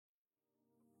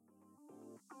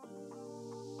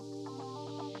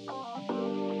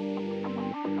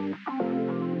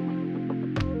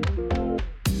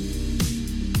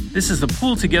This is the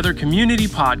Pool Together Community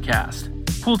Podcast.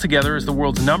 Pool Together is the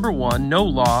world's #1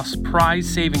 no-loss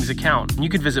prize savings account, and you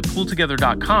can visit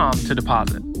pooltogether.com to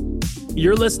deposit.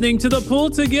 You're listening to the Pool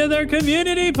Together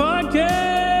Community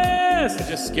Podcast. I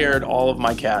just scared all of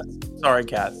my cats. Sorry,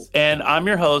 cats. And I'm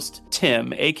your host,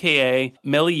 Tim, a.k.a.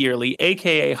 Millie Yearly,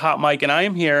 a.k.a. Hot Mike, and I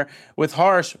am here with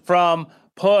Harsh from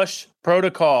Push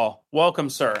Protocol. Welcome,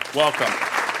 sir. Welcome.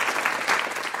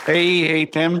 Hey,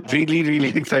 Tim. Really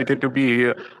excited to be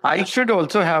here. I should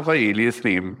also have an alias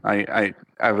name. I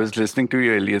was listening to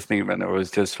your alias name and I was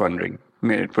just wondering,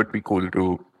 it would be cool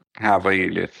to have an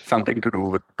alias, something to do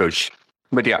with Push.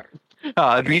 But yeah,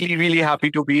 really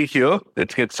happy to be here.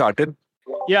 Let's get started.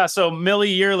 Yeah, so Millie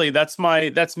Yearly, that's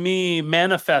me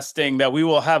manifesting that we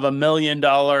will have $1 million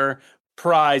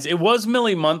prize. It was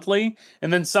Millie Monthly,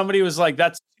 and then somebody was like,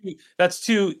 that's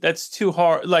too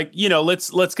hard. Like,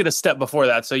 let's get a step before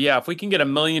that. So yeah, if we can get $1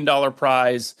 million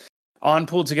prize on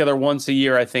Pool Together once a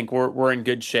year, I think we're in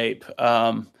good shape.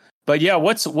 But yeah,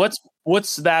 what's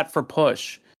that for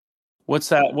Push? What's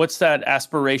that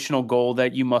aspirational goal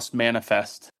that you must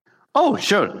manifest? Oh,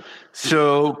 sure.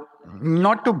 So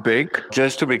not too big,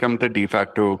 just to become the de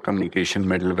facto communication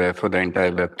middleware for the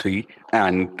entire Web3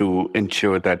 and to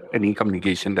ensure that any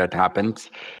communication that happens,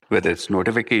 whether it's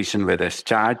notification, whether it's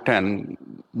chat, and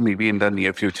maybe in the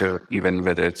near future, even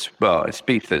whether it's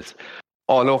spaces,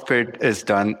 all of it is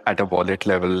done at a wallet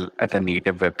level, at a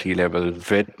native Web3 level,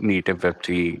 with native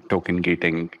Web3 token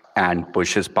gating, and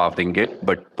Push is powering it,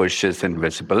 but Push is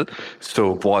invisible.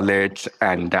 So wallets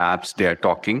and apps, they are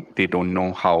talking. They don't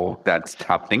know how that's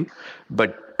happening,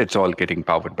 but it's all getting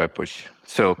powered by Push.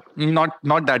 So not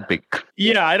that big.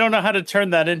 Yeah, I don't know how to turn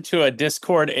that into a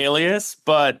Discord alias,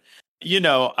 but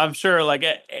I'm sure like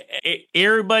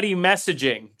everybody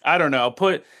messaging. I don't know.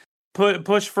 Put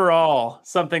Push for all,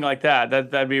 something like that.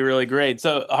 That'd be really great.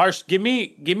 So Harsh, give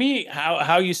me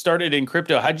how you started in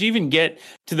crypto. How'd you even get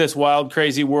to this wild,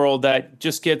 crazy world that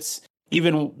just gets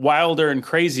even wilder and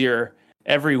crazier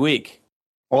every week?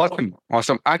 Awesome.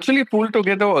 Actually, Pool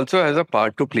Together also has a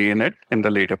part to play in it in the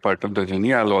later part of the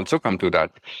journey. I'll also come to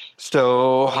that.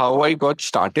 So how I got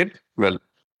started? Well,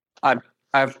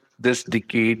 I've this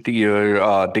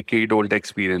decade-old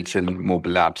experience in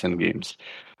mobile apps and games.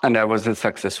 And I was a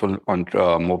successful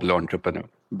mobile entrepreneur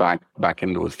back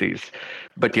in those days.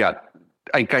 But yeah,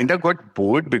 I kind of got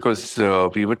bored because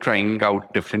we were trying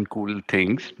out different cool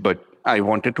things, but I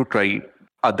wanted to try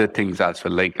other things as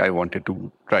well. Like I wanted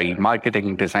to try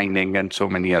marketing, designing, and so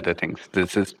many other things.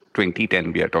 This is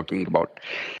 2010 we are talking about.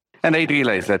 And I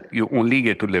realized that you only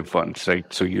get to live once,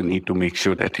 right? So you need to make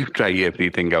sure that you try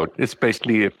everything out,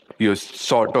 especially if you're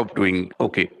sort of doing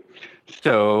okay.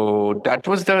 So that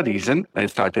was the reason I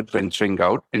started venturing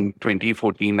out. In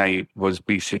 2014, I was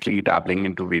basically dabbling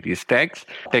into various tech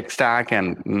stack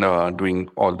and doing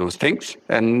all those things.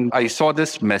 And I saw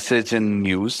this message in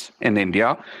news in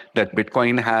India that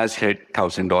Bitcoin has hit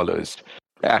 $1,000.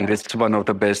 And it's one of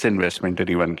the best investment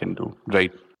anyone can do,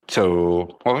 right?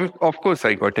 So, of course,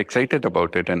 I got excited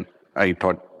about it and I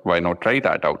thought, why not try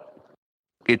that out?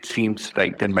 It seems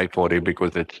right in my foray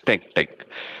because it's tech.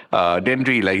 Didn't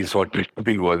realize what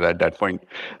Bitcoin was at that point.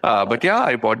 But yeah,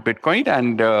 I bought Bitcoin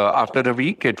and after a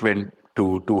week, it went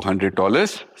to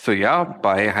 $200. So yeah,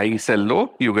 buy high, sell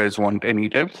low. You guys want any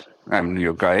tips? I'm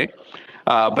your guy.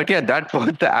 But yeah, that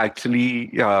was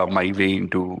actually my way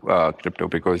into crypto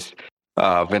because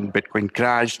when Bitcoin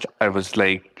crashed, I was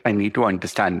like, I need to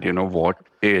understand, what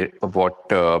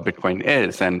Bitcoin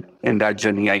is. And in that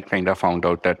journey, I kind of found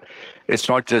out that it's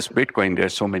not just Bitcoin.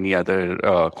 There's so many other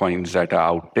coins that are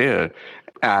out there.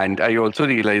 And I also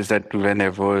realized that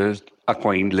whenever a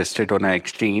coin listed on an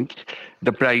exchange,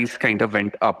 the price kind of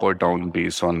went up or down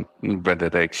based on whether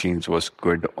the exchange was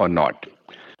good or not.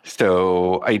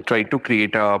 So I tried to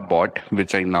create a bot,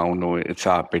 which I now know it's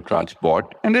a arbitrage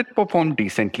bot, and it performed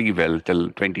decently well till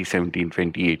 2017,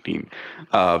 2018,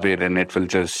 wherein it will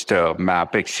just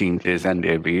map exchanges and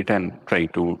their weight and try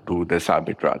to do this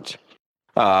arbitrage.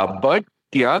 But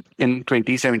yeah, in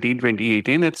 2017,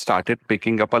 2018, it started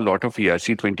picking up a lot of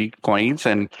ERC20 coins,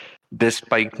 and this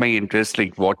spiked my interest,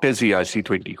 like what is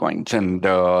ERC20 coins? And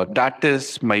that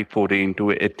is my foray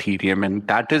into Ethereum. And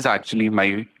that is actually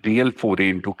my real foray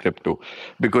into crypto,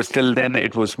 because till then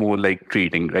it was more like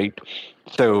trading, right?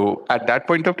 So at that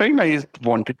point of time, I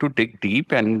wanted to dig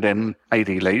deep, and then I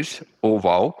realized, oh,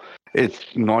 wow, it's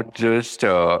not just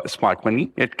smart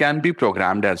money. It can be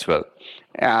programmed as well.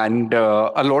 And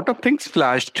a lot of things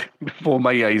flashed before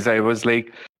my eyes. I was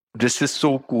like, this is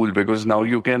so cool because now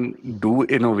you can do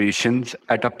innovations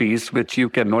at a pace which you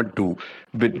cannot do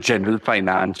with general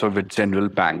finance or with general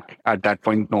bank. At that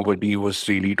point, nobody was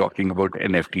really talking about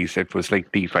NFTs. It was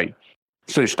like DeFi.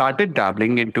 So I started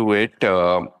dabbling into it,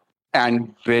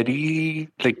 and very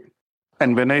like,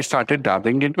 and when I started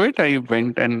dabbling into it, I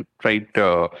went and tried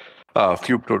a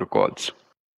few protocols.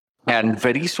 And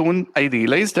very soon I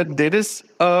realized that there is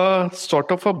a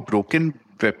sort of a broken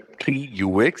Web3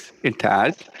 UX it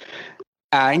has.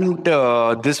 And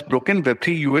this broken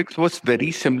Web3 UX was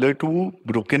very similar to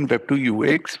broken Web2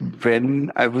 UX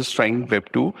when I was trying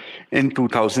Web2 in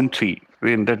 2003,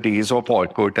 in the days of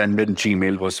Orkut and when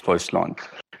Gmail was first launched,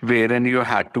 wherein you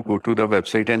had to go to the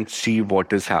website and see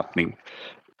what is happening.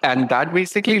 And that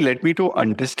basically led me to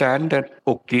understand that,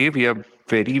 okay, we are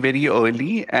very, very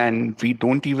early and we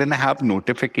don't even have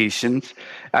notifications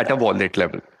at a wallet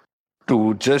level.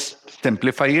 To just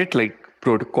simplify it, like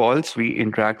protocols, we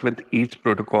interact with each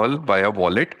protocol via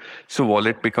wallet. So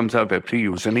wallet becomes our Web3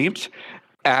 usernames.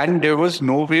 And there was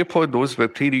no way for those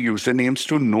Web3 usernames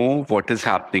to know what is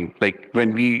happening. Like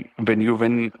when you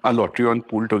win a lottery on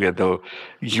pool together,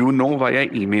 you know via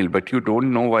email, but you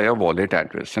don't know via wallet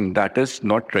address. And that is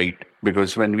not right.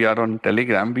 Because when we are on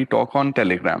Telegram, we talk on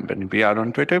Telegram. When we are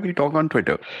on Twitter, we talk on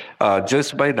Twitter.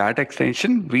 Just by that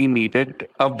extension, we needed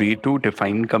a way to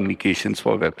define communications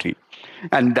for Web3.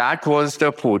 And that was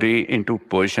the foray into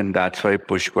Push, and that's why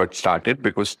Push got started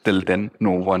because till then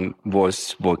no one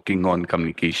was working on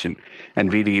communication.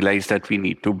 And we realized that we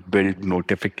need to build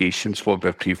notifications for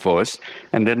Web3 first.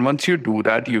 And then once you do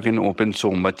that, you can open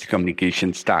so much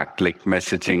communication stack like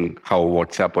messaging, how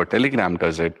WhatsApp or Telegram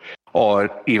does it, or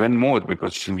even more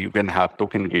because you can have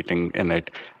token gating in it.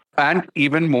 And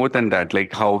even more than that,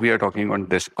 like how we are talking on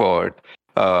Discord.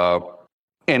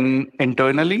 And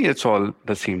internally, it's all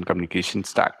the same communication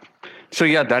stack. So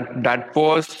yeah, that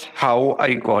was how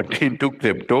I got into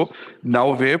crypto.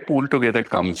 Now where Pool Together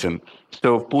comes in.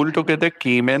 So Pool Together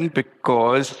came in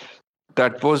because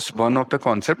that was one of the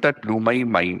concepts that blew my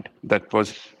mind. That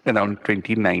was around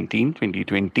 2019,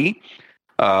 2020.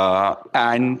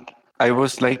 And I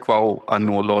was like, wow, a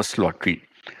no loss lottery.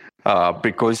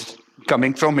 Because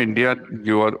coming from India,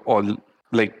 you are all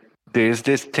like, there's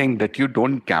this thing that you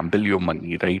don't gamble your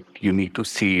money, right? You need to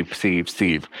save, save,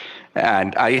 save.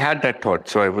 And I had that thought.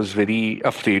 So I was very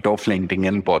afraid of lending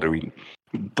and borrowing.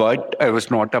 But I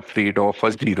was not afraid of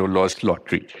a zero loss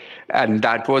lottery. And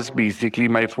that was basically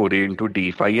my foray into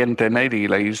DeFi. And then I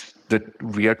realized that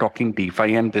we are talking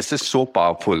DeFi, and this is so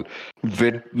powerful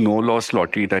with no loss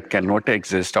lottery that cannot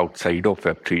exist outside of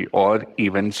Web3, or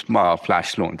even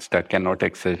flash loans that cannot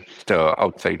exist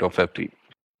outside of Web3.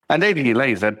 And I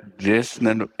realized that this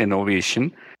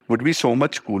innovation would be so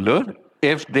much cooler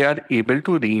if they are able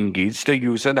to re-engage the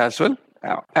user as well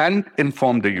and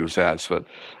inform the user as well.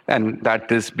 And that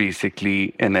is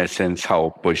basically, in essence,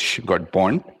 how Push got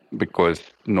born, because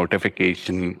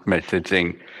notification,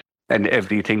 messaging, and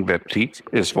everything Web3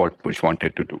 is what Push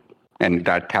wanted to do. And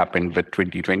that happened with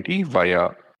 2020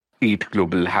 via ETH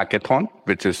Global Hackathon,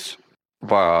 which is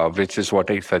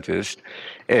what I suggest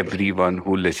everyone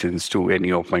who listens to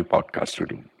any of my podcasts to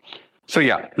do. So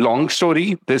yeah, long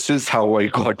story. This is how I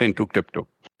got into crypto.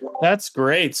 That's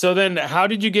great. So then how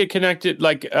did you get connected?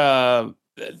 Like, how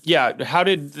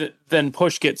did then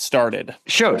Push get started?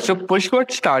 Sure. So Push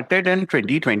got started in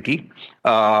 2020.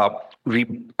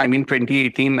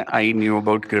 2018, I knew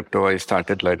about crypto. I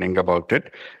started learning about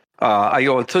it. I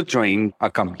also joined a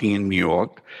company in New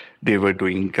York. They were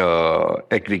doing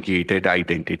aggregated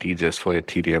identity just for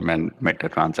Ethereum and Meta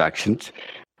transactions.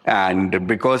 And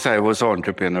because I was an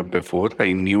entrepreneur before,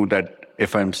 I knew that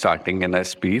if I'm starting in a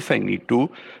space, I need to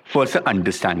first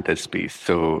understand the space.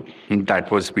 So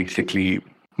that was basically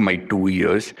my 2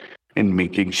 years in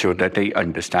making sure that I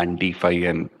understand DeFi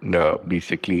and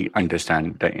basically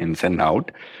understand the ins and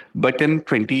out. But in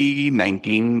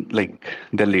 2019, like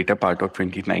the later part of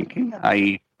 2019,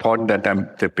 I thought that I'm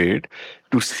prepared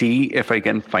to see if I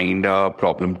can find a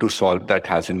problem to solve that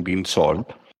hasn't been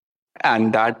solved.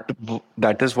 And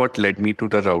that is what led me to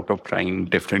the route of trying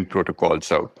different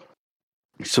protocols out.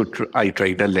 So I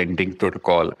tried a lending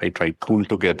protocol. I tried Pool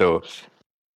Together.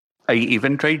 I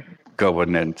even tried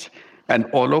governance, and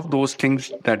all of those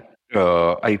things that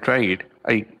I tried.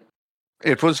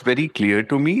 It was very clear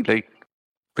to me, like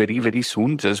very very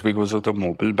soon, just because of the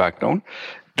mobile background,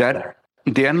 that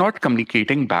they are not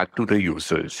communicating back to the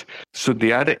users. So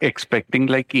they are expecting,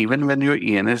 like even when your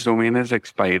ENS domain is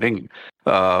expiring,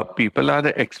 people are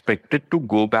expected to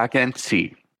go back and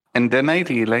see. And then I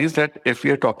realized that if we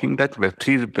are talking that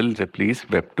Web3 will replace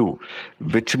Web2,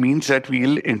 which means that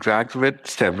we'll interact with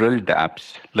several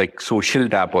dApps, like social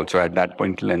dApp also. At that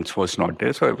point, Lens was not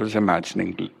there. So I was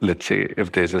imagining, let's say,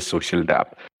 if there's a social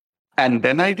dApp. And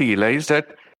then I realized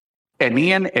that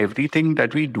any and everything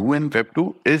that we do in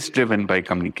Web2 is driven by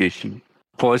communication.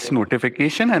 First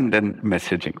notification and then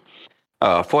messaging.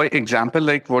 For example,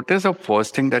 like what is the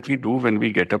first thing that we do when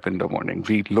we get up in the morning?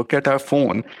 We look at our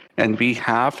phone and we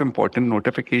have important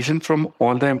notifications from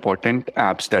all the important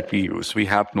apps that we use. We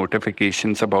have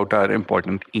notifications about our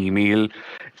important email,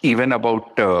 even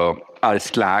about our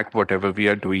Slack, whatever we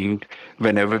are doing,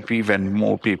 whenever we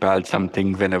Venmo, PayPal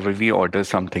something, whenever we order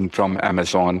something from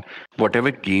Amazon, whatever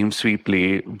games we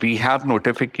play, we have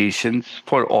notifications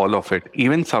for all of it.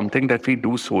 Even something that we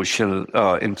do social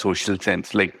in social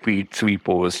sense, like tweets we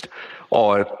post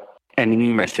or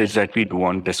any message that we do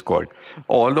on Discord.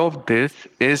 All of this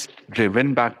is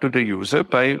driven back to the user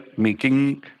by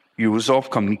making use of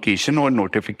communication or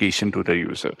notification to the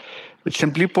user.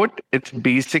 Simply put, it's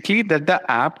basically that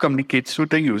the app communicates to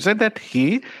the user that,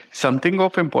 hey, something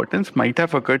of importance might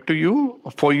have occurred to you,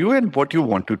 for you, and what you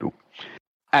want to do.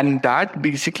 And that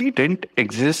basically didn't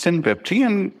exist in Web3.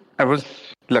 And I was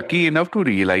lucky enough to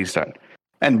realize that.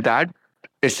 And that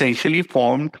essentially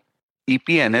formed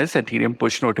EPNS, Ethereum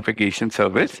Push Notification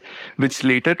Service, which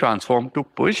later transformed to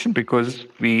Push because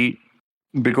we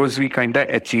kind of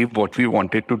achieved what we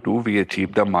wanted to do. We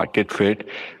achieved the market fit.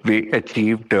 We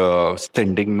achieved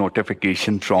sending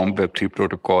notification from Web3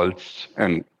 protocols.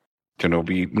 And,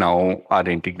 we now are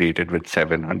integrated with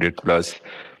 700 plus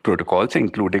protocols,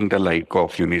 including the like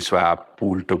of Uniswap,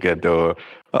 Pool Together,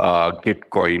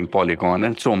 Gitcoin, Polygon,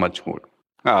 and so much more.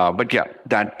 But yeah,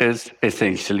 that is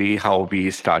essentially how we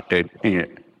started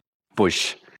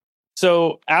Push.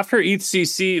 So after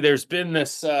ETHCC, there's been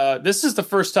this. This is the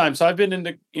first time. So I've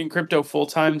been in crypto full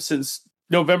time since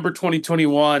November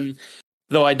 2021,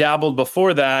 though I dabbled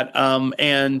before that.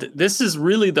 And this is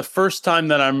really the first time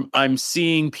that I'm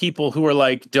seeing people who are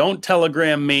like, "Don't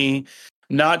Telegram me,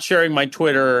 not sharing my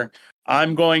Twitter.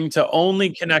 I'm going to only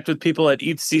connect with people at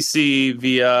ETHCC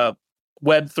via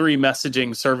Web3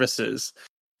 messaging services."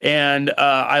 And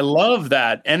I love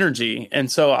that energy.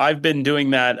 And so I've been doing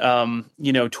that.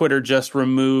 Twitter just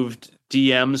removed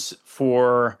DMs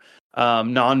for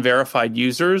non-verified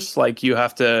users. Like you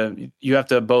have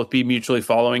to both be mutually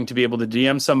following to be able to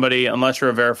DM somebody, unless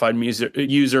you're a verified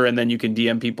user, and then you can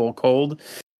DM people cold.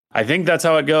 I think that's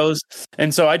how it goes.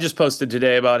 And so I just posted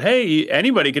today about, hey,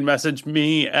 anybody can message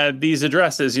me at these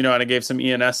addresses, and I gave some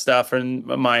ENS stuff and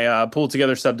my Pool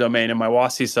Together subdomain and my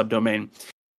WASI subdomain.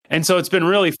 And so it's been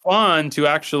really fun to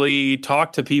actually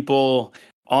talk to people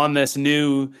on this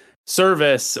new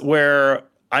service where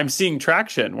I'm seeing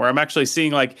traction, where I'm actually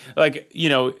seeing like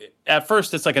at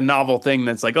first it's like a novel thing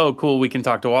that's like, oh, cool, we can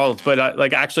talk to wallets, but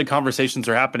actually conversations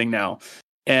are happening now.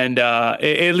 And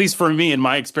at least for me, in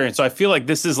my experience, so I feel like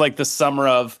this is like the summer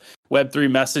of Web3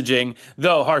 messaging.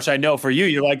 Though, Harsh, I know for you,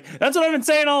 you're like, that's what I've been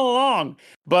saying all along.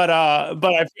 But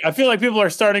I feel like people are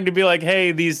starting to be like,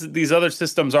 hey, these other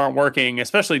systems aren't working,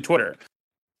 especially Twitter.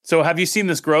 So have you seen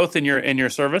this growth in your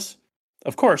service?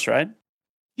 Of course, right?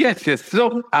 Yes.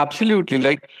 So absolutely,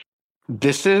 like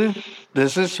this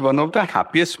is one of the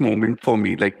happiest moments for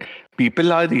me. Like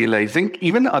people are realizing,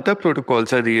 even other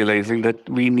protocols are realizing that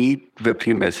we need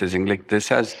Web3 messaging. Like this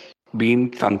has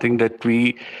been something that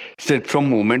we said from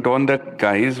moment on that,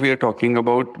 guys, we are talking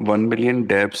about 1 million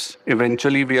devs.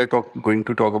 Eventually, we are going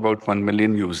to talk about 1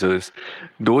 million users.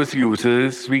 Those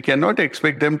users, we cannot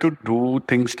expect them to do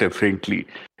things differently.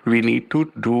 We need to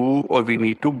build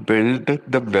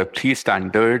the Web3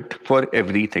 standard for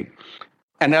everything.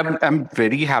 And I'm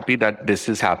very happy that this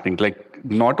is happening. Like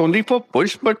not only for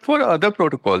Push, but for other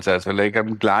protocols as well. Like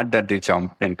I'm glad that they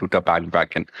jumped into the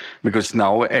backend because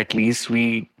now at least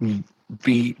we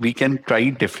can try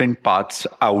different paths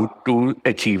out to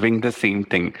achieving the same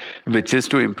thing, which is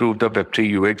to improve the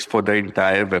Web3 UX for the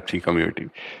entire Web3 community.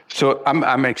 So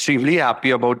I'm extremely happy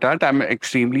about that. I'm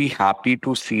extremely happy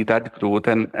to see that growth,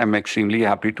 and I'm extremely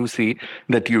happy to see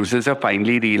that users are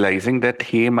finally realizing that,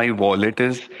 hey, my wallet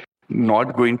is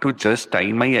not going to just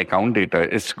tie my account data,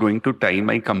 it's going to tie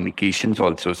my communications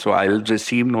also. So I'll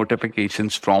receive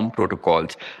notifications from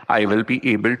protocols. I will be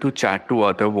able to chat to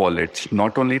other wallets.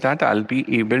 Not only that, I'll be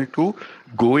able to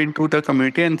go into the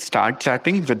community and start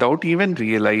chatting without even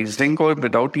realizing or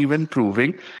without even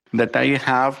proving that I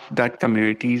have that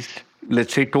community's,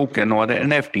 let's say, token or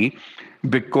NFT,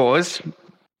 because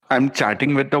I'm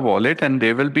chatting with the wallet and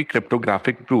there will be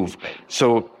cryptographic proof.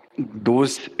 So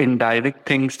those indirect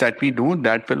things that we do,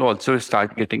 that will also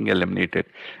start getting eliminated.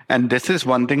 And this is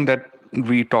one thing that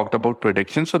we talked about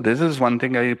prediction. So this is one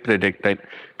thing I predict, that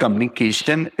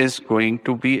communication is going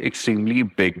to be extremely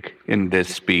big in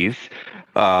this space.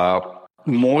 Uh,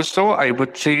 More so, I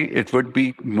would say it would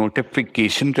be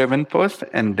notification driven first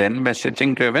and then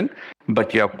messaging driven.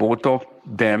 But yeah, both of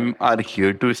them are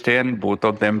here to stay, and both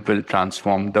of them will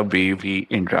transform the way we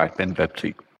interact in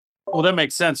Web3. Well, that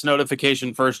makes sense.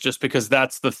 Notification first, just because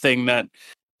that's the thing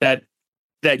that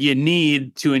you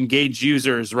need to engage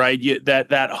users, right?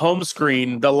 That home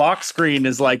screen, the lock screen,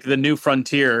 is like the new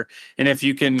frontier. And if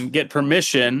you can get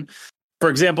permission, for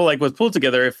example, like with Pull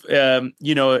Together, if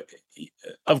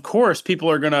of course, people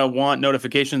are going to want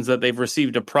notifications that they've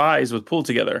received a prize with Pull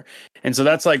Together, and so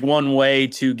that's like one way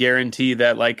to guarantee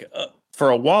that, like for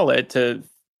a wallet to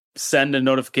send a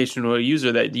notification to a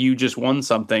user that you just won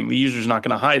something. The user's not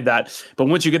going to hide that. But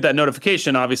once you get that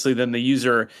notification, obviously, then the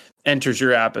user enters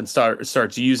your app and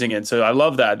starts using it. So I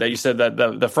love that you said that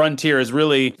the frontier is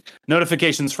really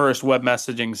notifications first, web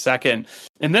messaging second.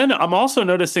 And then I'm also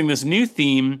noticing this new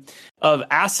theme of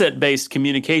asset-based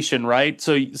communication, right?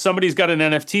 So somebody's got an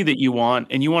NFT that you want,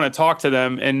 and you want to talk to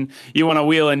them, and you want to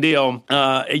wheel and deal.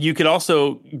 You could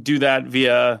also do that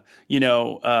via, you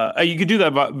could do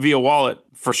that via wallet,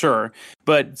 for sure.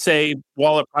 But say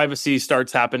wallet privacy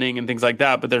starts happening and things like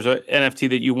that, but there's an NFT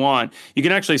that you want, you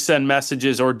can actually send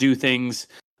messages or do things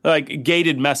like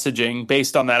gated messaging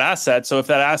based on that asset. So if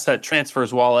that asset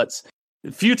transfers wallets,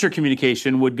 future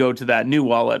communication would go to that new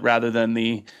wallet rather than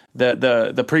the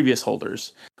previous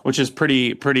holders, which is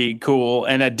pretty cool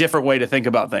and a different way to think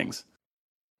about things.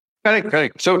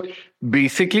 Correct. So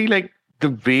basically, like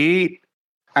the way,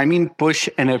 Push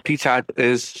NFT chat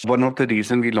is one of the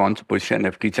reasons we launched Push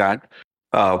NFT chat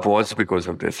was because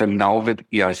of this. And now with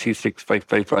ERC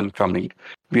 6551 coming,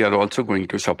 we are also going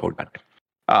to support that.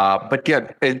 But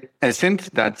yeah, in essence,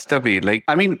 that's the way.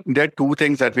 There are two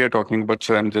things that we are talking about.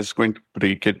 So I'm just going to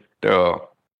break it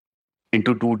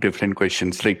into two different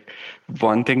questions. Like,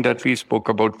 one thing that we spoke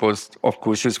about was, of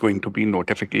course, is going to be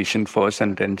notification first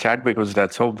and then chat, because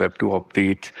that's how Web2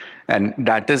 operates. And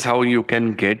that is how you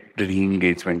can get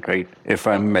re-engagement, right? If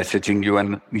I'm messaging you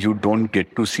and you don't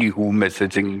get to see who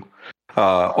messaging,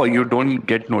 or you don't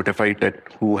get notified that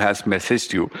who has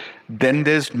messaged you, then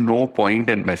there's no point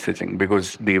in messaging,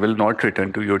 because they will not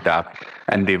return to your tab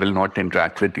and they will not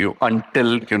interact with you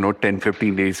until, 10,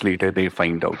 15 days later, they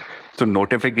find out. So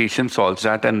notification solves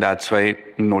that, and that's why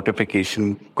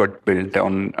notification got built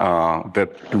on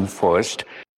Web2 first,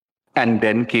 and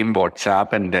then came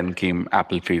WhatsApp, and then came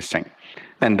Apple FaceTime.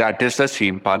 And that is the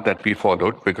same path that we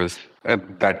followed, because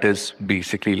that is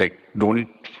basically like, don't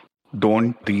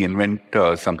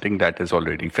reinvent something that is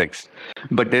already fixed.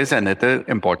 But there's another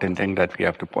important thing that we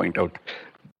have to point out.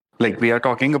 Like, we are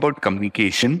talking about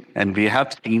communication, and we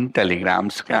have seen Telegram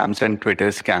scams and Twitter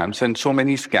scams and so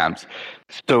many scams.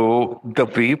 So the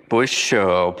way Push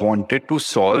wanted to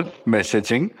solve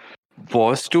messaging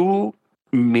was to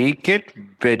make it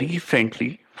very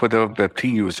friendly for the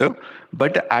Web3 user,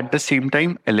 but at the same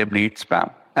time eliminate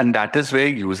spam. And that is where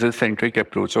user-centric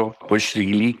approach of Push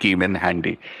really came in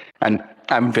handy. And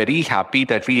I'm very happy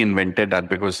that we invented that,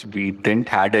 because we didn't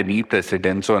had any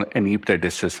precedents or any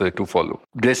predecessor to follow.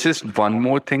 This is one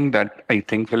more thing that I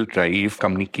think will drive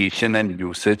communication and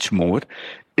usage more,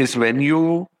 is when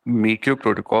you make your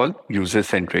protocol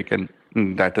user-centric. And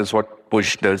that is what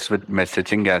Push does with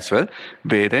messaging as well,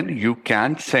 wherein you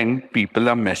can send people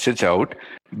a message out,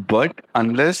 but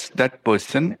unless that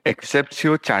person accepts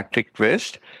your chat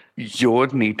request, your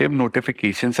native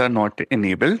notifications are not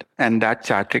enabled, and that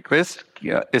chat request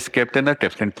is kept in a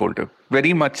different folder,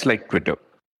 very much like Twitter.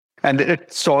 And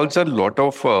it solves a lot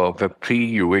of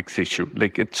Web3 UX issue.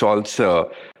 Like, it solves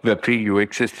Web3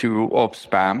 UX issue of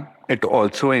spam. It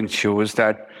also ensures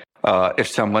that if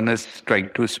someone is trying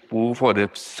to spoof, or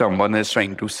if someone is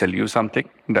trying to sell you something,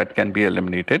 that can be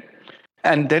eliminated.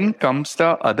 And then comes the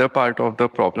other part of the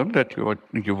problem that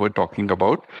you were talking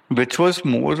about, which was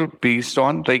more based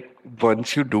on, like,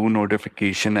 once you do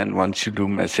notification and once you do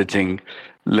messaging,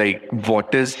 like,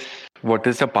 what is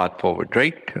the path forward,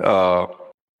 right?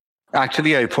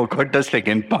 Actually, I forgot the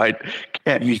second part.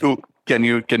 Can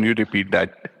you repeat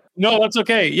that? No, that's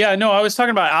okay. Yeah, no, I was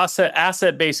talking about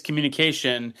asset-based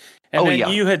communication. And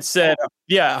then you had said,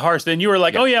 Harsh, then you were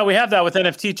like, oh yeah, we have that with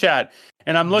NFT chat.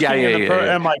 And I'm looking at the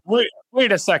and I'm like,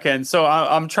 wait a second. So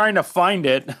I'm trying to find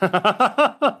it.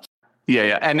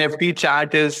 NFT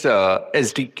chat is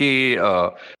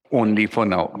SDK only for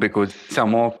now, because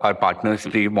some of our partners,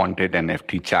 they wanted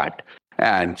NFT chat.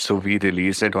 And so we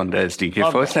released it on the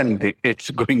SDK first, and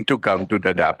it's going to come to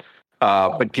the app.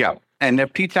 But yeah,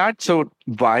 NFT chat. So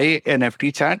why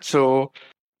NFT chat? So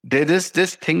there is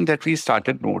this thing that we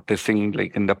started noticing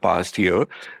like in the past year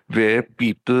where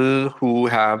people who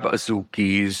have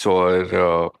Azukis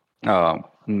or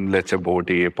let's say Bored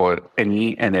Ape or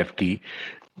any NFT,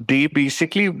 they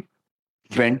basically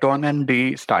went on and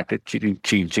they started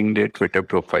changing their Twitter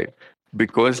profile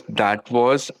because that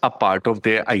was a part of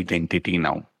their identity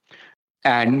now.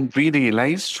 And we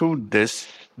realized through this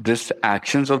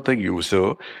actions of the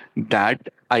user that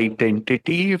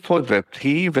identity for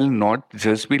Web3 will not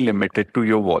just be limited to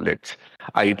your wallets.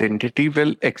 Identity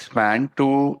will expand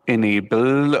to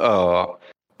enable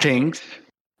things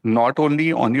not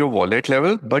only on your wallet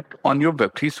level, but on your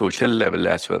Web3 social level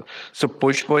as well. So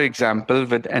Push, for example,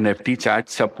 with NFT chat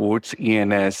supports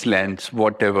ENS, Lens,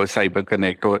 whatever,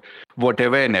 CyberConnect, or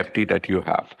whatever NFT that you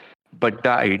have. But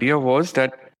the idea was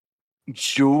that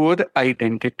your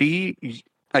identity,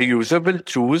 a user will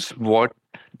choose what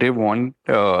they want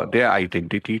their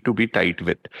identity to be tied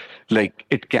with. Like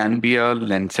it can be a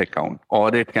Lens account,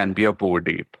 or it can be a Bored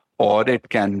Ape, or it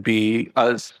can be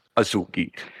a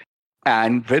Suki.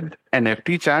 And with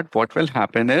NFT chat, what will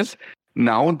happen is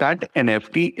now that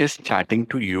NFT is chatting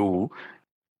to you,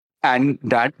 and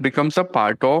that becomes a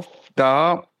part of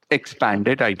the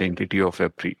expanded identity of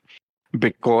Web3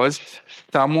 because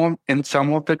in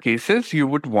some of the cases you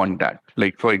would want that,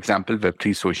 like for example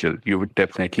Web3 social, you would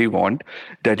definitely want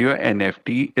that your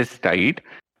NFT is tied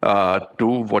to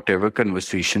whatever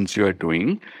conversations you are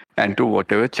doing and to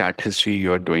whatever chat history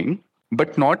you are doing.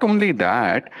 But not only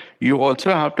that, you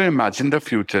also have to imagine the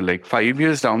future, like 5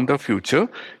 years down the future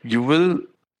you will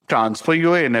transfer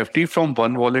your NFT from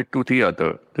one wallet to the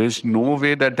other. There's no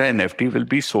way that the NFT will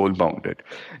be soul bounded.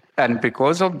 And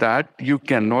because of that, you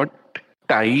cannot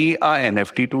tie a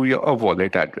NFT to a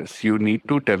wallet address. You need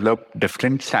to develop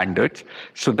different standards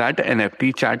so that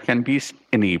NFT chat can be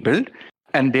enabled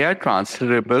and they are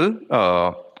transferable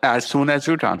as soon as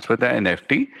you transfer the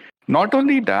NFT. Not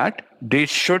only that, there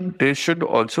should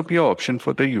also be an option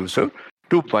for the user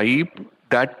to wipe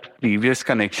that previous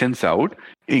connections out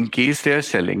in case they are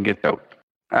selling it out.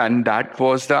 And that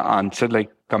was the answer,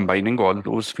 like combining all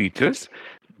those features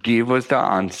gave us the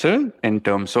answer in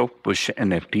terms of Push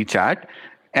NFT chat.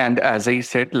 And as I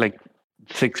said, like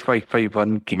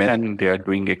 6551 came in and they are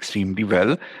doing extremely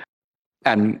well.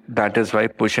 And that is why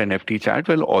Push NFT chat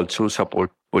will also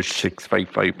support Push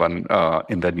 6551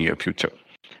 in the near future.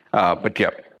 But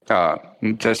yeah,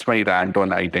 just my rant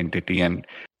on identity and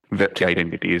Web3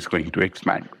 identity is going to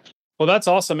expand. Well, that's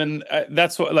awesome. And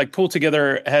that's what like Pool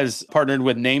Together has partnered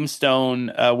with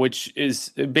Namestone, which is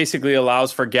basically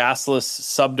allows for gasless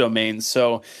subdomains.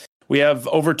 So we have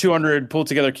over 200 Pool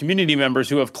Together community members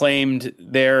who have claimed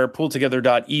their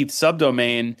pooltogether.eth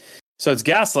subdomain. So it's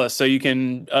gasless. So you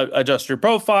can adjust your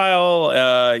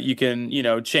profile. You can,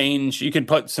 change. You can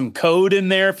put some code in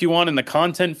there if you want in the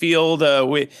content field.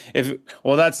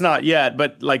 That's not yet,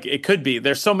 but like it could be.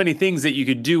 There's so many things that you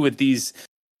could do with these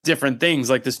different things.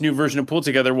 Like this new version of Pool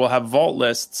Together will have vault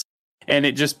lists, and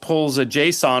it just pulls a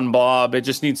JSON blob. It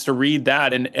just needs to read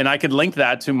that, and I could link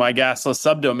that to my gasless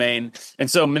subdomain. And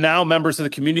so now members of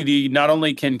the community not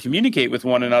only can communicate with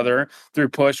one another through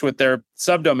Push with their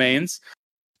subdomains,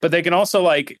 but they can also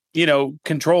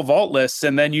control vault lists,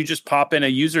 and then you just pop in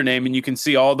a username and you can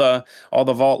see all the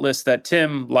vault lists that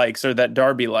Tim likes or that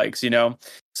Darby likes,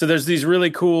 So there's these really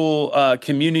cool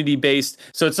community-based,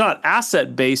 so it's not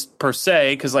asset-based per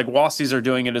se, because like Wassies are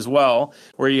doing it as well,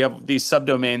 where you have these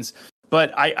subdomains.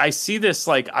 But I see this,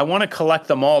 like, I want to collect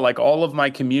them all, like all of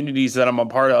my communities that I'm a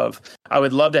part of. I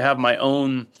would love to have my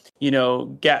own,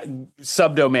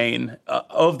 subdomain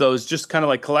of those, just kind of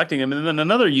like collecting them. And then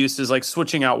another use is like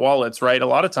switching out wallets, right? A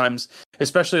lot of times,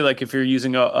 especially like if you're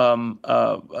using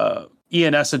a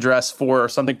ENS address for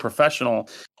something professional,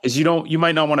 is you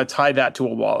might not want to tie that to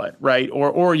a wallet, right?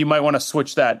 Or you might want to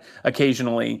switch that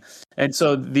occasionally. And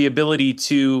so the ability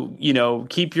to,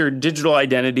 keep your digital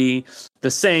identity the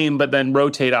same, but then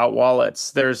rotate out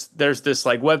wallets. There's this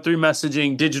like Web3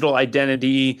 messaging, digital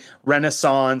identity,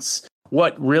 renaissance,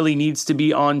 what really needs to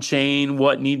be on chain,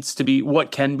 what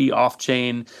can be off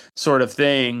chain sort of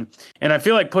thing. And I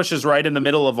feel like Push is right in the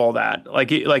middle of all that.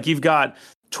 Like you've got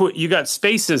you got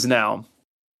Spaces now,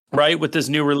 right? With this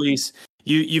new release,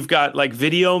 you've got like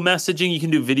video messaging. You can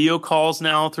do video calls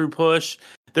now through Push.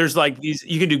 There's like these,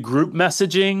 you can do group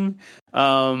messaging.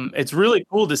 It's really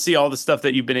cool to see all the stuff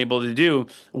that you've been able to do.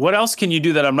 What else can you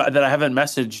do that I haven't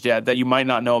messaged yet that you might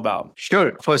not know about?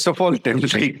 Sure. First of all, Tim,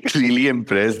 like really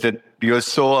impressed that you're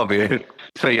so aware.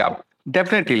 So yeah,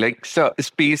 Definitely, like so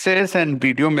spaces and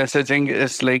video messaging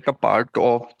is like a part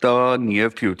of the near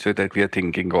future that we are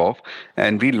thinking of.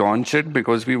 And we launch it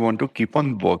because we want to keep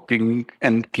on working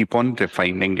and keep on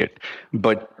refining it.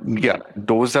 But yeah,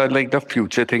 those are like the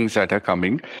future things that are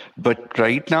coming. But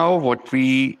right now, what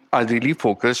we are really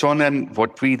focused on and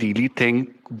what we really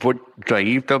think would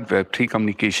drive the Web3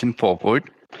 communication forward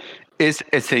is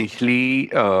essentially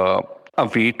a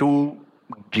way to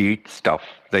gate stuff,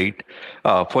 right?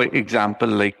 For example,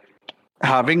 like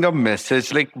having a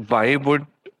message, like why would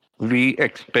we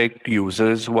expect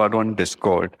users who are on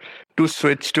Discord to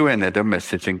switch to another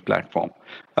messaging platform?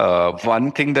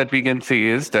 One thing that we can say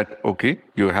is that, okay,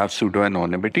 you have pseudo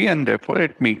anonymity and therefore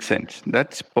it makes sense.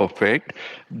 That's perfect.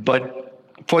 But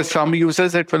for some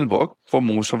users, it will work. For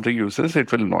most of the users,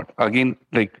 it will not. Again,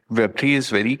 like Web3 is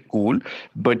very cool,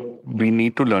 but we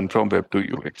need to learn from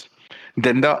Web2 UX.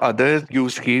 Then the other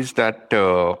use case that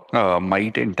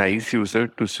might entice user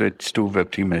to switch to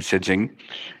Web3 messaging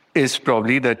is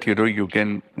probably that you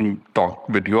can talk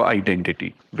with your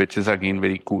identity, which is again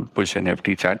very cool. Push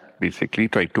NFT chat basically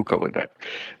try to cover that.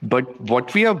 But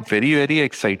what we are very very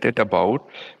excited about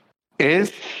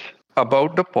is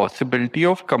about the possibility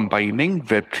of combining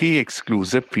Web3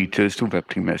 exclusive features to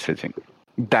Web3 messaging.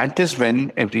 That is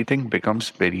when everything becomes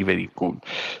very, very cool.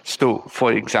 So,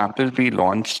 for example, we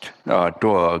launched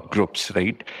groups,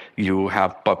 right? You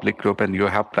have public group and you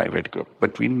have private group,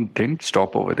 but we didn't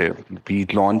stop over there. We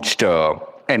launched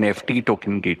NFT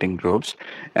token gating groups,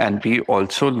 and we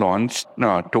also launched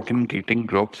token gating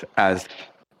groups as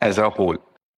a whole.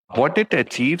 What it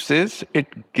achieves is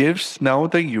it gives now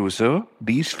the user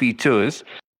these features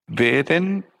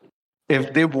wherein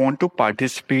if they want to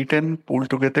participate and pull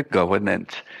together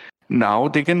governance, now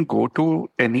they can go to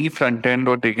any front end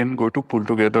or they can go to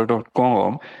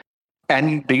pulltogether.com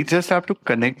and they just have to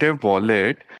connect their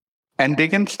wallet and they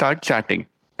can start chatting.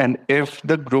 And if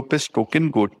the group is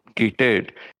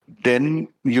gated, then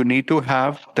you need to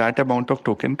have that amount of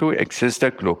token to access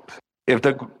the group. If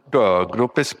the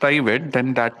group is private,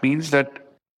 then that means that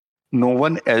no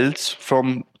one else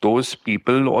from those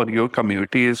people or your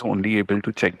community is only able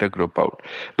to check the group out.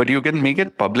 But you can make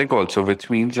it public also, which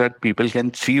means that people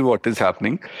can see what is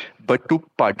happening. But to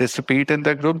participate in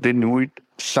the group, they need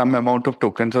some amount of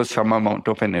tokens or some amount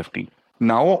of NFT.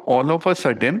 Now, all of a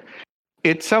sudden,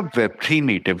 it's a Web3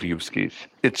 native use case.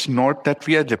 It's not that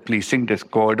we are replacing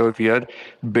Discord or we are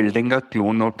building a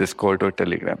clone of Discord or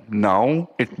Telegram. Now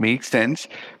it makes sense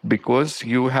because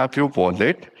you have your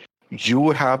wallet, you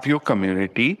have your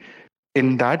community.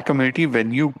 In that community,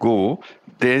 when you go,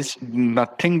 there's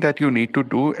nothing that you need to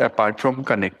do apart from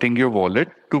connecting your wallet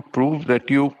to prove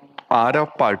that you are a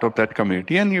part of that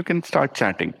community and you can start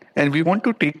chatting. And we want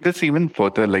to take this even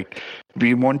further. Like,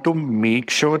 we want to make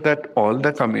sure that all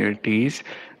the communities,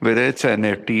 whether it's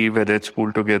NFT, whether it's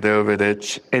pulled together, whether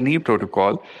it's any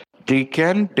protocol, they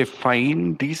can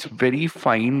define these very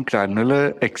fine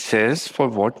granular access for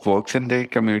what works in their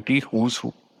community, whose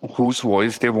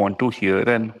voice they want to hear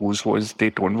and whose voice they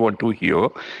don't want to hear.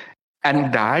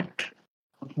 And that,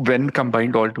 when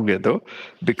combined all together,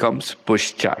 becomes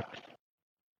push chat.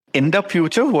 In the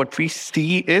future, what we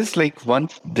see is like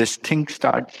once this thing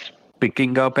starts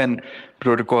picking up and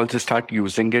protocols start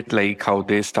using it, like how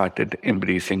they started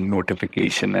embracing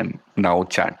notification and now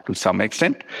chat to some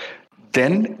extent,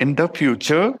 then in the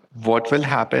future, what will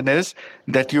happen is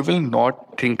that you will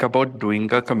not think about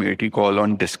doing a community call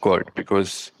on Discord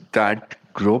because that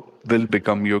group will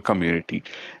become your community.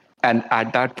 And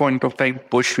at that point of time,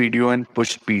 push video and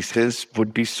push pieces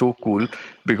would be so cool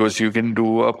because you can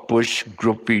do a push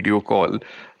group video call,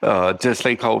 just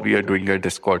like how we are doing a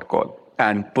Discord call.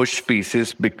 And push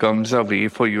pieces becomes a way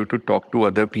for you to talk to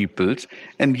other peoples,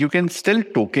 and you can still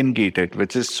token gate it,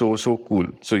 which is so cool.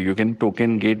 So you can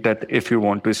token gate that if you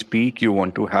want to speak, you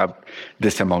want to have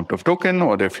this amount of token,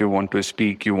 or if you want to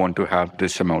speak, you want to have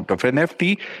this amount of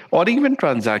NFT, or even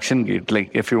transaction gate.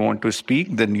 Like if you want to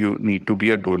speak, then you need to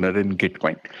be a donor in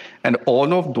Gitcoin. And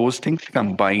all of those things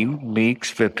combined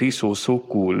makes Web3 so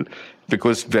cool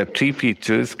because Web3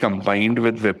 features combined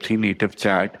with Web3 native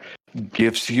chat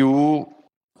gives you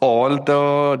all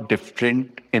the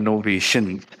different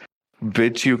innovations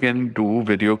which you can do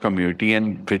with your community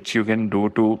and which you can do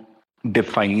to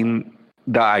define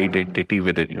the identity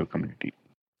within your community.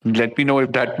 Let me know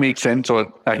if that makes sense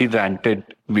or I ranted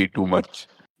way too much.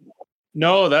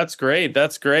 No, that's great.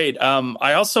 That's great.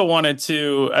 I also wanted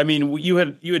to, I mean, you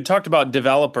had talked about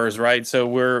developers, right? So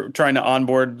we're trying to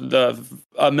onboard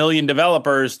a million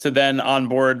developers to then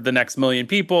onboard the next million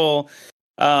people.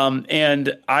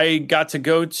 And I got to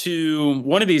go to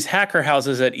one of these hacker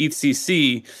houses at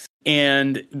ETHCC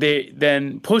And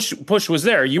then push was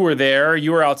there. You were there.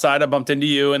 You were outside. I bumped into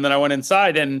you, and then I went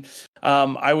inside, and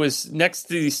I was next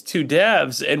to these two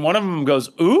devs, and one of them goes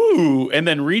ooh, and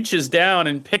then reaches down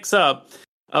and picks up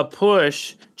a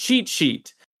push cheat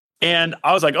sheet, and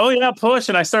I was like, oh yeah, push,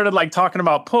 and I started like talking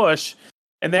about push,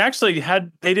 and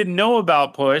they didn't know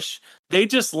about push. They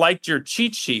just liked your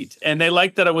cheat sheet, and they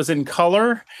liked that it was in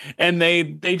color, and they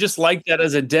just liked that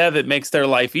as a dev, it makes their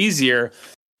life easier.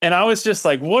 And I was just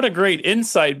like, what a great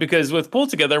insight, because with Pull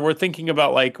Together, we're thinking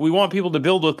about like, we want people to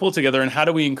build with Pull Together, and how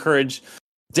do we encourage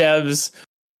devs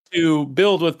to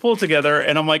build with Pull Together?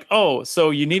 And I'm like, oh,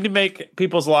 so you need to make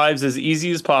people's lives as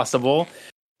easy as possible.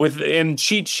 And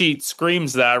cheat sheet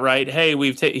screams that, right? Hey,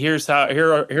 here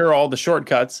are all the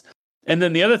shortcuts. And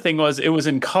then the other thing was it was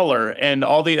in color, and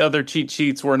all the other cheat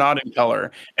sheets were not in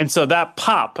color. And so that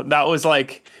was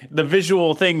like the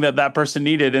visual thing that person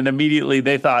needed. And immediately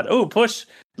they thought, oh, push.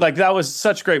 Like that was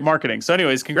such great marketing. So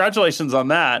anyways, congratulations on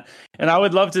that. And I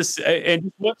would love to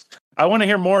I want to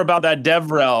hear more about that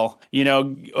DevRel,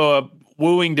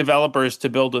 wooing developers to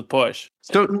build with push.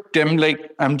 So Tim,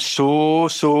 like, I'm so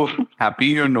happy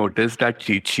you noticed that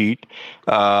cheat sheet.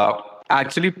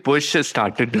 Actually, Push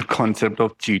started the concept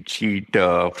of cheat sheet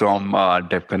from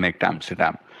DevConnect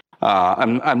Amsterdam.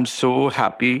 I'm so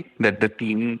happy that the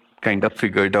team kind of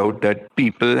figured out that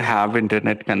people have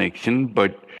internet connection,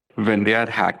 but when they are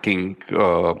hacking,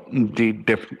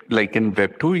 like in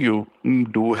Web2, you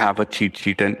do have a cheat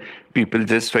sheet, and people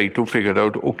just try to figure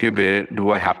out, okay, where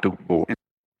do I have to go?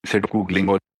 Instead of Googling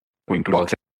or going to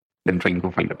logs and trying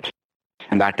to find it.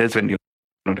 And that is when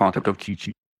the concept of cheat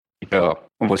sheet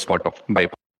was thought of by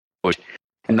Push.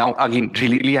 And now, again,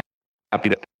 really happy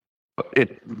that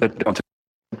the concept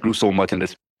grew so much in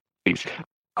this space.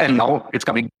 And now it's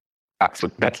coming back. So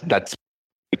that's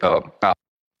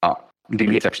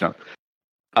really exceptional.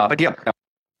 But yeah,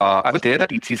 I was there at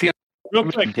ECC.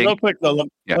 Real quick though,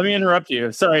 let me interrupt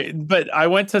you. Sorry, but I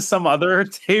went to some other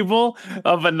table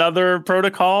of another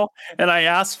protocol, and I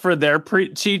asked for their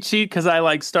cheat sheet because I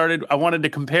wanted to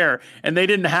compare, and they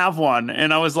didn't have one,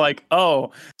 and I was like,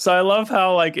 oh. So I love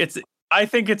how I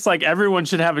think it's like everyone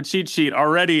should have a cheat sheet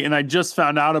already, and I just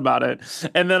found out about it,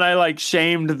 and then I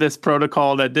shamed this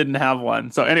protocol that didn't have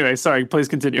one. So anyway, sorry, please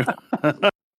continue.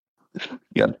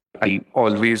 Yeah, I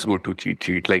always go to cheat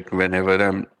sheet. Like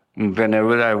whenever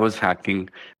I was hacking,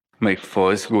 my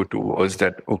first go-to was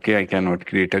that, okay, I cannot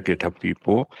create a GitHub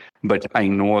repo, but I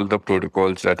know all the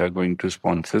protocols that are going to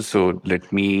sponsor. So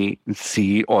let me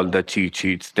see all the cheat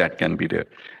sheets that can be there.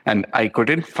 And I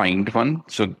couldn't find one.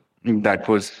 So that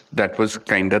was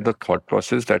kind of the thought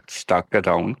process that stuck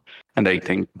around. And I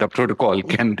think the protocol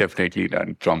can definitely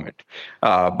learn from it.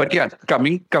 But yeah,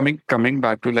 coming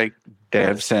back to like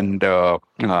devs and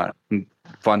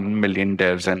 1 million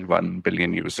devs and 1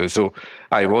 billion users. So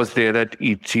I was there at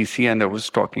ECC, and I was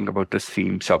talking about the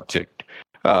same subject.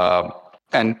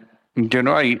 And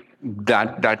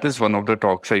that is one of the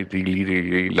talks I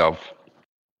really love,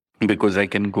 because I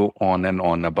can go on and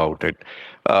on about it.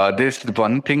 There's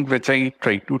one thing which I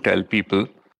try to tell people,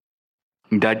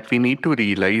 that we need to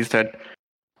realize that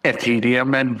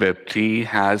Ethereum and Web3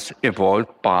 has evolved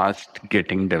past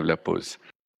getting developers.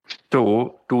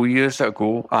 So 2 years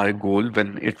ago, our goal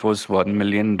when it was 1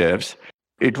 million devs,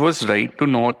 it was right to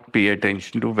not pay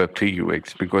attention to Web3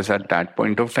 UX, because at that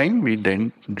point of time, we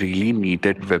didn't really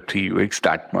needed Web3 UX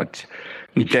that much.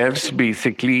 Devs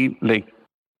basically, like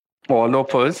all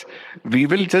of us, we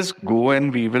will just go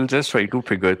and we will just try to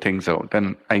figure things out.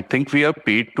 And I think we are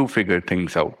paid to figure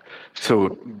things out.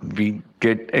 So we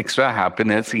get extra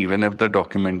happiness even if the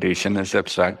documentation is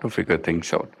abstract, to figure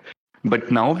things out.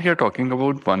 But now we are talking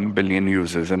about 1 billion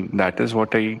users, and that is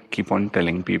what I keep on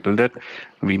telling people, that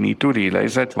we need to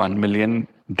realize that 1 million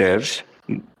devs,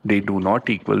 they do not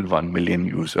equal 1 billion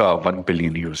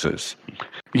users.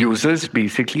 Users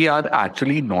basically are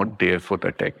actually not there for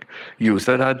the tech.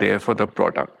 Users are there for the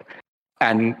product.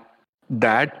 And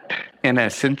that, in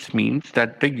essence, means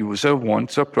that the user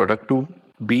wants a product to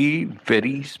be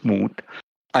very smooth.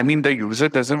 I mean, the user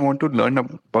doesn't want to learn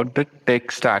about the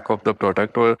tech stack of the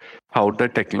product or how the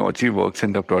technology works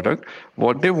in the product.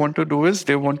 What they want to do is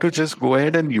they want to just go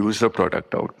ahead and use the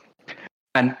product out.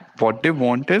 And what they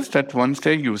want is that once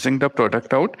they're using the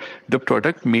product out, the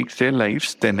product makes their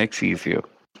lives 10x easier.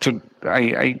 So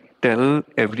I tell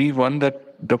everyone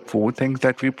that the 4 things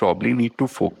that we probably need to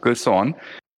focus on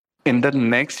in the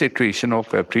next iteration of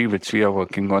Web3, which we are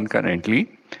working on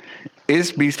currently,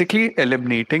 is basically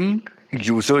eliminating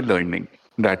user learning.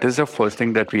 That is the first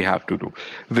thing that we have to do,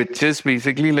 which is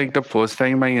basically like the first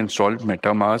time I installed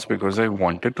MetaMask because I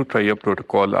wanted to try a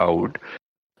protocol out.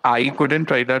 I couldn't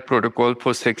try that protocol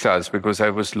for 6 hours because I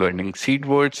was learning seed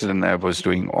words and I was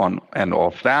doing on and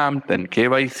off ramp, then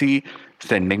KYC,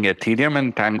 sending Ethereum,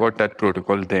 and thank God that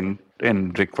protocol then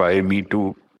and require me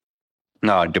to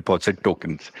deposit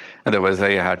tokens. Otherwise,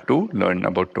 I had to learn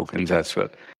about tokens as well.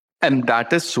 And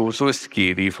that is so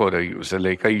scary for a user.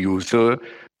 Like a user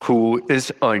who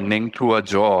is earning through a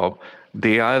job,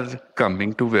 they are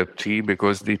coming to Web3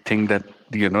 because they think that,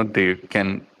 they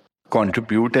can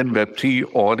contribute in Web3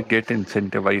 or get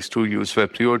incentivized to use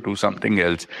Web3 or do something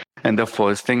else. And the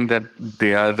first thing that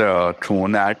they are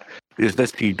thrown at is the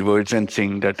seed words and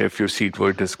saying that if your seed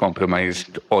word is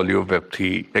compromised, all your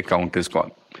Web3 account is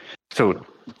gone. So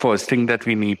first thing that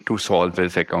we need to solve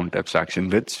is account abstraction,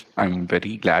 which I'm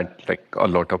very glad like a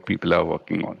lot of people are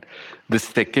working on. The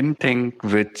second thing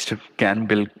which can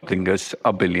bring us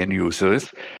a billion users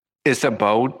is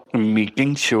about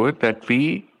making sure that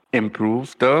we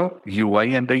improve the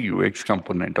UI and the UX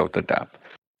component of the tab.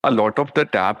 A lot of the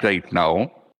tab right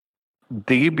now,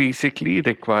 they basically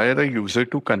require a user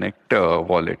to connect a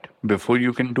wallet before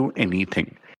you can do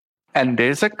anything. And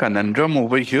there's a conundrum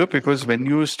over here because when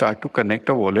you start to connect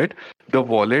a wallet, the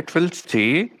wallet will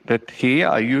say that, hey,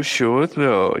 are you sure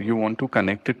you want to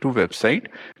connect it to website?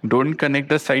 Don't connect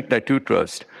the site that you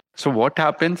trust. So what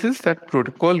happens is that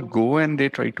protocol go and they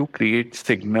try to create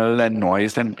signal and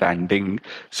noise and branding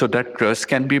so that trust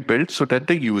can be built so that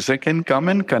the user can come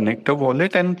and connect a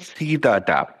wallet and see that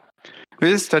app.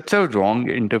 Which is such a wrong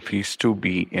interface to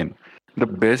be in. The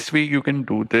best way you can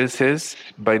do this is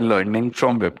by learning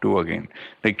from Web2 again.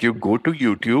 Like you go to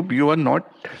YouTube, you are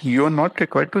not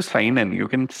required to sign in. You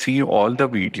can see all the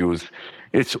videos.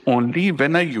 It's only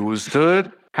when a user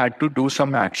had to do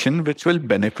some action which will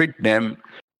benefit them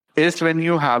is when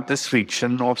you have this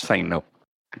friction of sign up.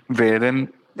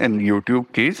 Wherein in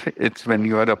YouTube case, it's when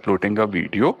you are uploading a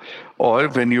video or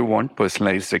when you want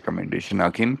personalized recommendation.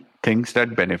 Again, things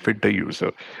that benefit the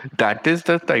user. That is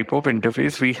the type of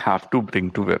interface we have to bring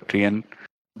to Web3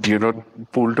 and,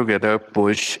 pull together,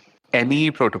 push. Any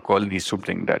protocol needs to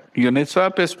bring that.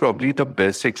 Uniswap is probably the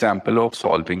best example of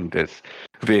solving this.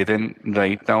 Wherein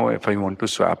right now, if I want to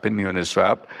swap in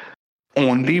Uniswap,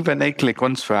 only when I click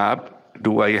on swap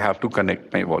do I have to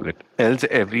connect my wallet. Else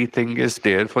everything is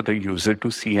there for the user to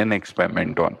see and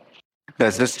experiment on.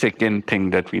 That's the second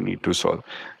thing that we need to solve.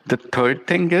 The third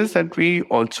thing is that we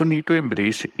also need to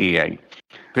embrace AI,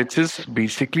 which is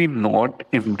basically not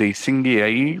embracing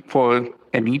AI for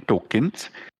any tokens,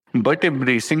 but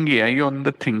embracing AI on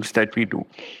the things that we do.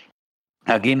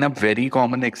 Again, a very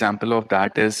common example of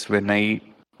that is when I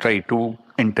try to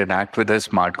interact with a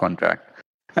smart contract.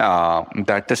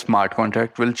 That the smart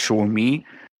contract will show me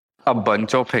a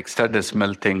bunch of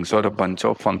hexadecimal things or a bunch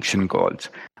of function calls.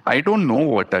 I don't know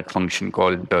what that function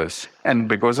call does. And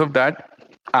because of that,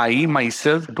 I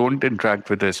myself don't interact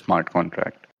with a smart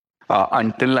contract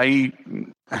until I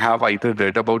have either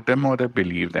read about them or I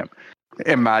believe them.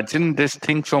 Imagine this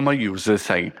thing from a user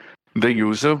side. The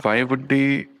user, why would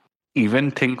they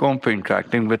even think of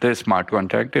interacting with a smart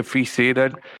contract if we say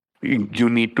that you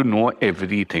need to know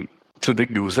everything? So the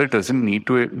user doesn't need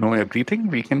to know everything.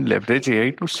 We can leverage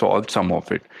AI to solve some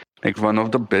of it. Like one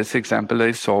of the best example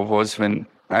I saw was when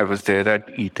I was there at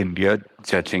ETH India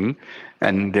judging,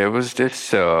 and there was this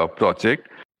project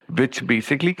which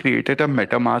basically created a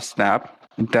MetaMask snap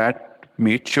that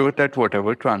made sure that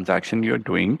whatever transaction you're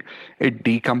doing, it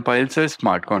decompiles a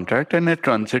smart contract and it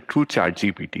runs it through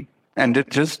ChatGPT. And it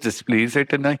just displays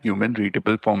it in a human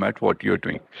readable format what you're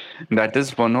doing. That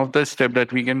is one of the steps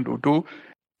that we can do to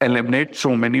eliminate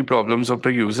so many problems of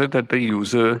the user that the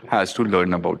user has to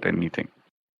learn about anything.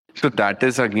 So that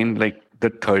is again like the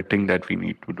third thing that we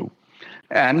need to do.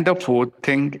 And the fourth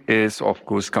thing is, of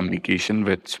course, communication,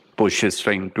 which Push is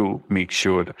trying to make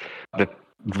sure that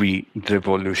we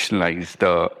revolutionize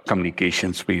the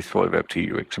communication space for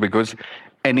Web3 UX. Because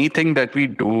anything that we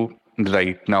do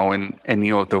right now in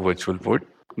any of the virtual world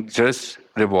just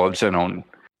revolves around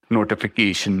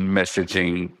notification,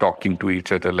 messaging, talking to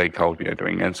each other like how we are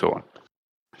doing, and so on.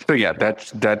 So yeah,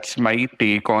 that's my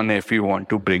take on if we want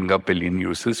to bring up billion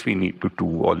users, we need to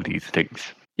do all these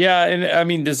things. Yeah, and I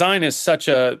mean, design is such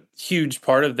a huge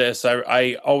part of this.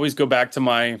 I always go back to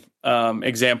my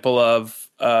example of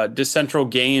Decentral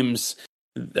Games.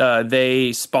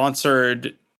 They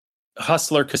sponsored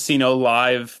Hustler Casino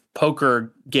live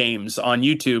poker games on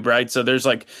YouTube, right? So there's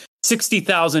like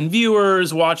 60,000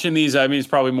 viewers watching these. I mean, it's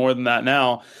probably more than that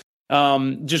now.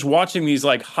 Just watching these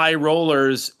like high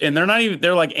rollers, and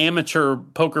they're like amateur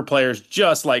poker players,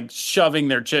 just like shoving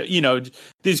their chip,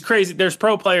 these crazy, there's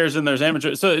pro players and there's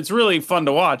amateurs. So it's really fun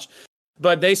to watch,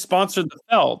 but they sponsored the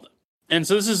Feld. And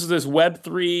so this is this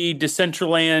Web3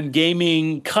 Decentraland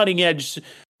gaming cutting edge,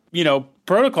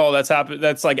 protocol that's happened.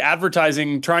 That's like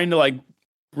advertising, trying to like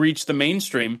reach the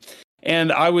mainstream.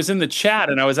 And I was in the chat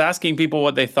and I was asking people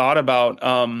what they thought about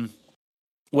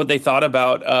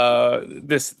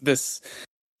this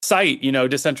site,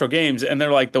 Decentral Games, and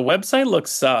they're like, the website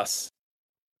looks sus.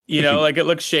 Like it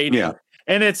looks shady. Yeah.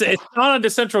 And it's not on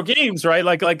Decentral Games, right?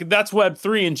 Like that's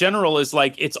Web3 in general is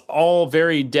like it's all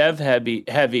very dev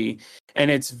heavy, and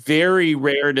it's very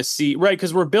rare to see, right?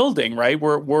 Because we're building, right?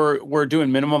 We're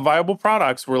doing minimum viable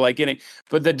products. We're like getting,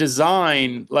 but the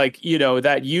design, like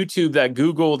that YouTube, that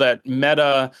Google, that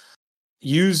Meta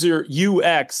user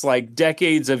UX, like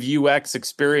decades of UX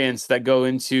experience that go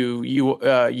into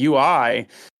UI.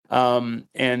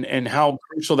 And how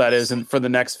crucial that is for the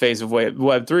next phase of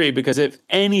Web3, because if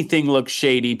anything looks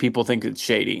shady, people think it's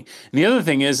shady. And the other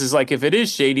thing is like, if it is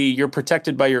shady, you're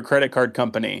protected by your credit card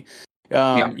company.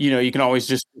 You can always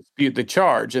just dispute the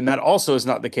charge. And that also is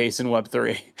not the case in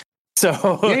Web3. So,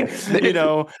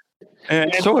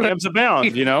 and scams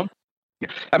abound,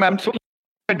 I'm so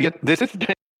glad this is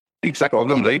the exact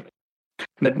problem, right?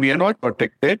 That we are not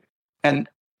protected. And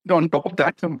on top of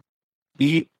that,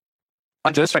 we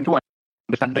are just trying to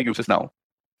understand the users now.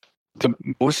 So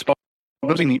most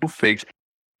problems we need to fix.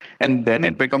 And then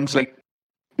it becomes like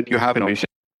you have innovation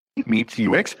meets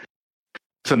UX.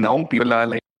 So now people are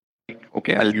like,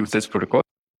 okay, I'll use this protocol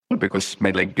because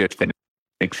my gets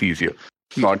makes easier.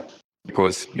 Not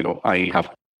because, I have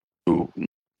to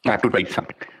write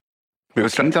something.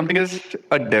 Because running something is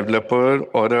a developer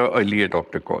or an early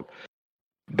adopter call.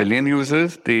 Billion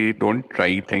users, they don't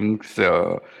try things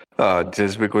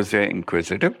just because they're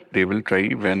inquisitive. They will try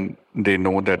when they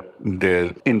know that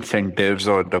their incentives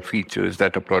or the features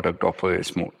that a product offer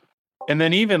is more. And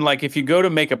then even like if you go to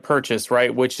make a purchase,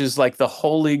 right, which is like the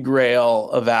holy grail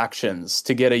of actions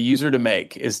to get a user to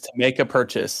make is to make a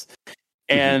purchase.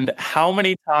 And how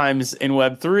many times in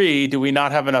Web3 do we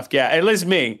not have enough gas? At least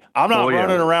me. I'm not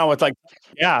running around with like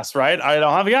gas, right? I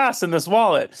don't have gas in this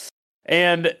wallet.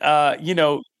 And,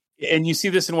 and you see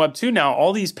this in Web2 now,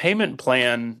 all these payment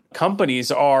plan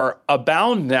companies are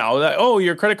abound now that,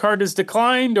 your credit card is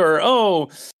declined, or,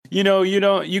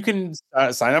 you can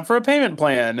sign up for a payment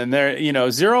plan and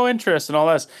they're, zero interest and all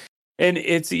this. And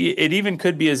it even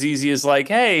could be as easy as like,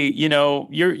 hey, you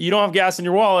don't have gas in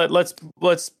your wallet.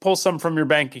 Let's pull some from your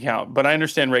bank account. But I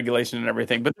understand regulation and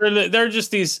everything. But they're just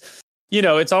these,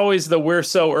 it's always the we're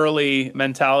so early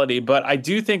mentality. But I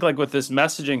do think like with this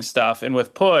messaging stuff and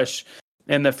with push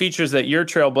and the features that you're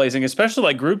trailblazing, especially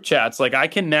like group chats, like I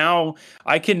can now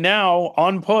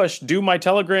on push do my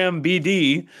Telegram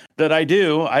BD that I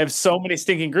do. I have so many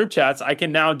stinking group chats. I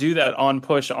can now do that on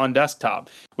push on desktop,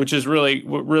 which is really,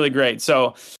 really great.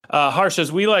 So Harsh,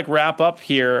 as we wrap up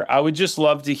here, I would just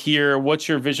love to hear what's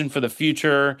your vision for the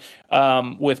future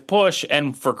with push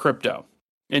and for crypto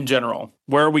in general.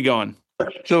 Where are we going?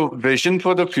 So vision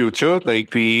for the future,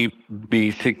 we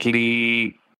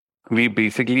basically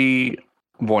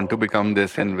want to become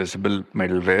this invisible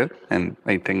middleware, and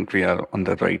I think we are on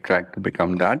the right track to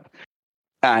become that.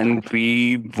 And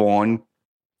we want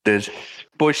this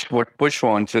push. What push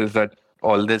wants is that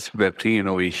all this Web3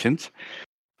 innovations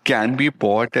can be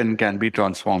bought and can be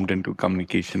transformed into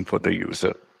communication for the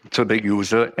user. So the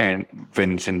user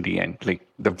wins in the end, like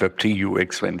the Web3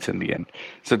 UX wins in the end.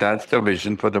 So that's the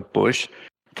vision for the push.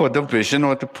 For the vision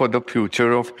or for the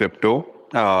future of crypto,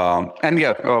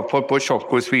 for push, of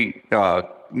course, we are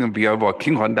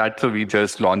working on that. So we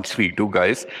just launched V2,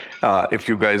 guys. If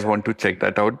you guys want to check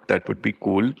that out, that would be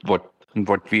cool.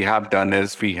 What we have done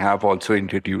is we have also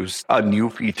introduced a new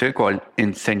feature called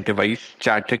incentivized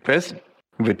chat request,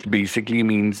 which basically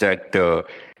means that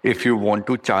if you want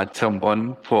to charge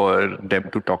someone for them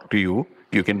to talk to you,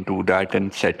 you can do that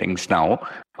in settings now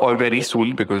or very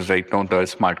soon, because right now the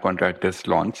smart contract is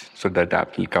launched. So that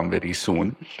app will come very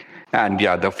soon. And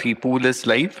the fee pool is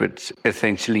live, which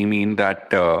essentially means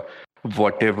that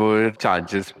whatever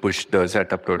charges push does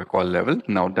at a protocol level,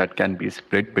 now that can be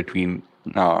split between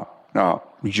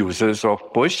users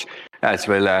of push as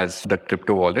well as the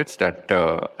crypto wallets that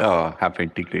have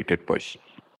integrated push.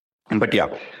 But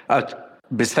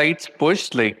besides push,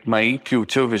 my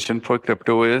future vision for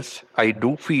crypto is I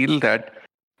do feel that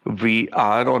we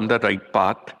are on the right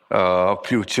path.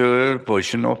 Future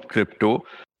version of crypto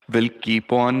will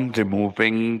keep on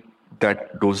removing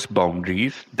those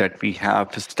boundaries that we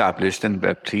have established in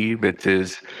Web3, which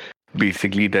is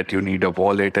basically that you need a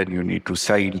wallet and you need to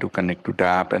sign to connect to the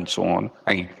app and so on.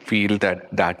 I feel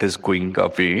that is going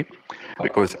away.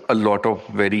 because a lot of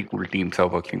very cool teams are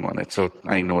working on it. So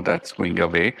I know that's going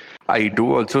away. I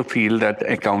do also feel that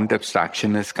account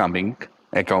abstraction is coming.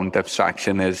 Account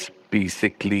abstraction is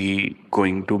basically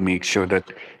going to make sure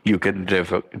that you can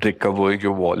recover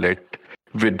your wallet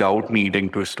without needing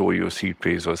to store your seed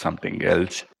phrase or something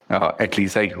else. At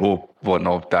least I hope one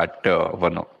of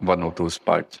those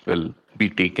parts will be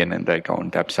taken in the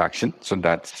account abstraction. So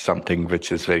that's something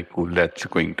which is very cool that's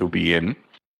going to be in.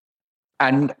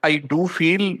 And I do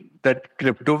feel that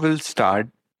crypto will start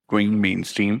going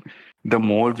mainstream the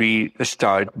more we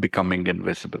start becoming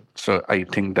invisible. So I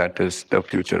think that is the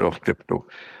future of crypto.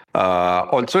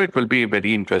 Also, it will be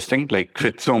very interesting, like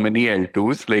with so many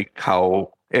L2s, like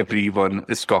how everyone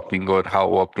is talking or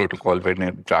how a protocol will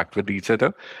interact with each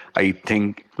other. I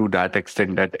think to that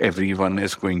extent that everyone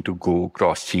is going to go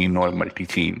cross-chain or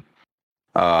multi-chain.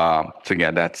 So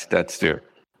yeah, that's there.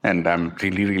 And I'm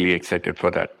really, really excited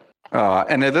for that.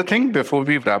 Another thing before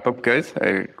we wrap up, guys,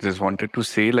 I just wanted to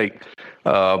say, like,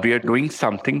 we are doing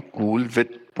something cool with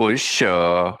Push.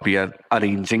 We are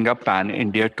arranging a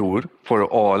pan-India tour for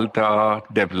all the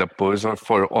developers or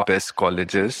for all best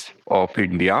colleges of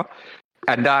India.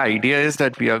 And the idea is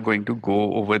that we are going to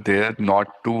go over there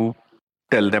not to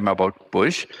tell them about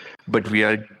Push, but we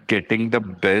are getting the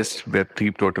best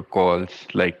Web3 protocols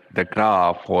like the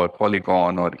Graph or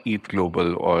Polygon or ETH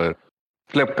Global or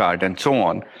Flipkart and so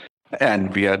on.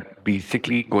 And we are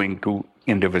basically going to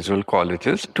individual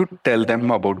colleges to tell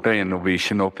them about the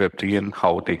innovation of Web3 and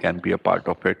how they can be a part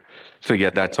of it. So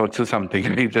yeah, that's also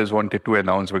something I just wanted to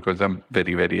announce because I'm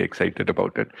very, very excited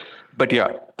about it. But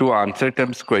yeah, to answer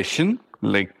Tim's question,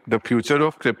 like the future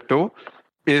of crypto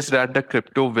is that the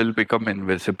crypto will become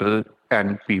invisible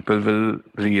and people will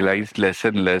realize less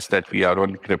and less that we are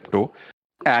on crypto,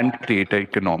 and creator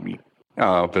economy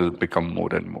will become more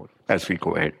and more as we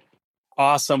go ahead.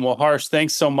 Awesome. Well, Harsh,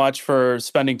 thanks so much for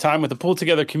spending time with the Pull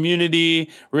Together community.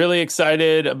 Really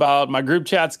excited about my group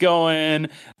chats going.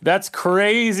 That's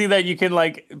crazy that you can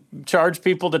like charge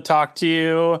people to talk to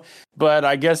you. But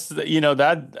I guess,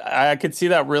 that I could see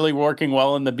that really working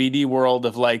well in the BD world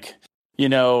of like,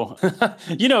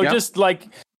 just like,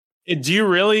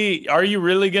 are you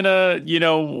really gonna,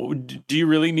 do you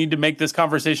really need to make this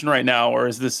conversation right now? Or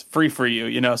is this free for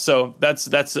you? So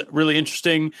that's really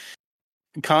interesting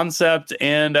concept,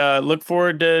 and look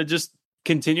forward to just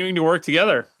continuing to work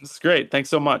together. This is great. Thanks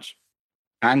so much.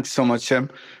 Thanks so much, Tim.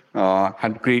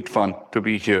 Had great fun to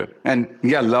be here. And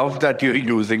yeah, love that you're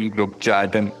using group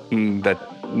chat and that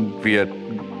we are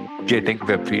getting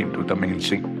Web3 into the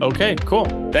mainstream. Okay, cool.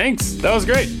 Thanks. That was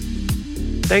great.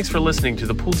 Thanks for listening to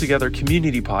the Pull Together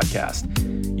Community Podcast.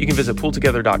 You can visit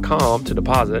pulltogether.com to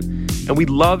deposit, and we'd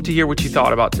love to hear what you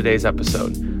thought about today's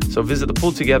episode. So visit the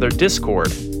Pull Together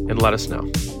Discord and let us know.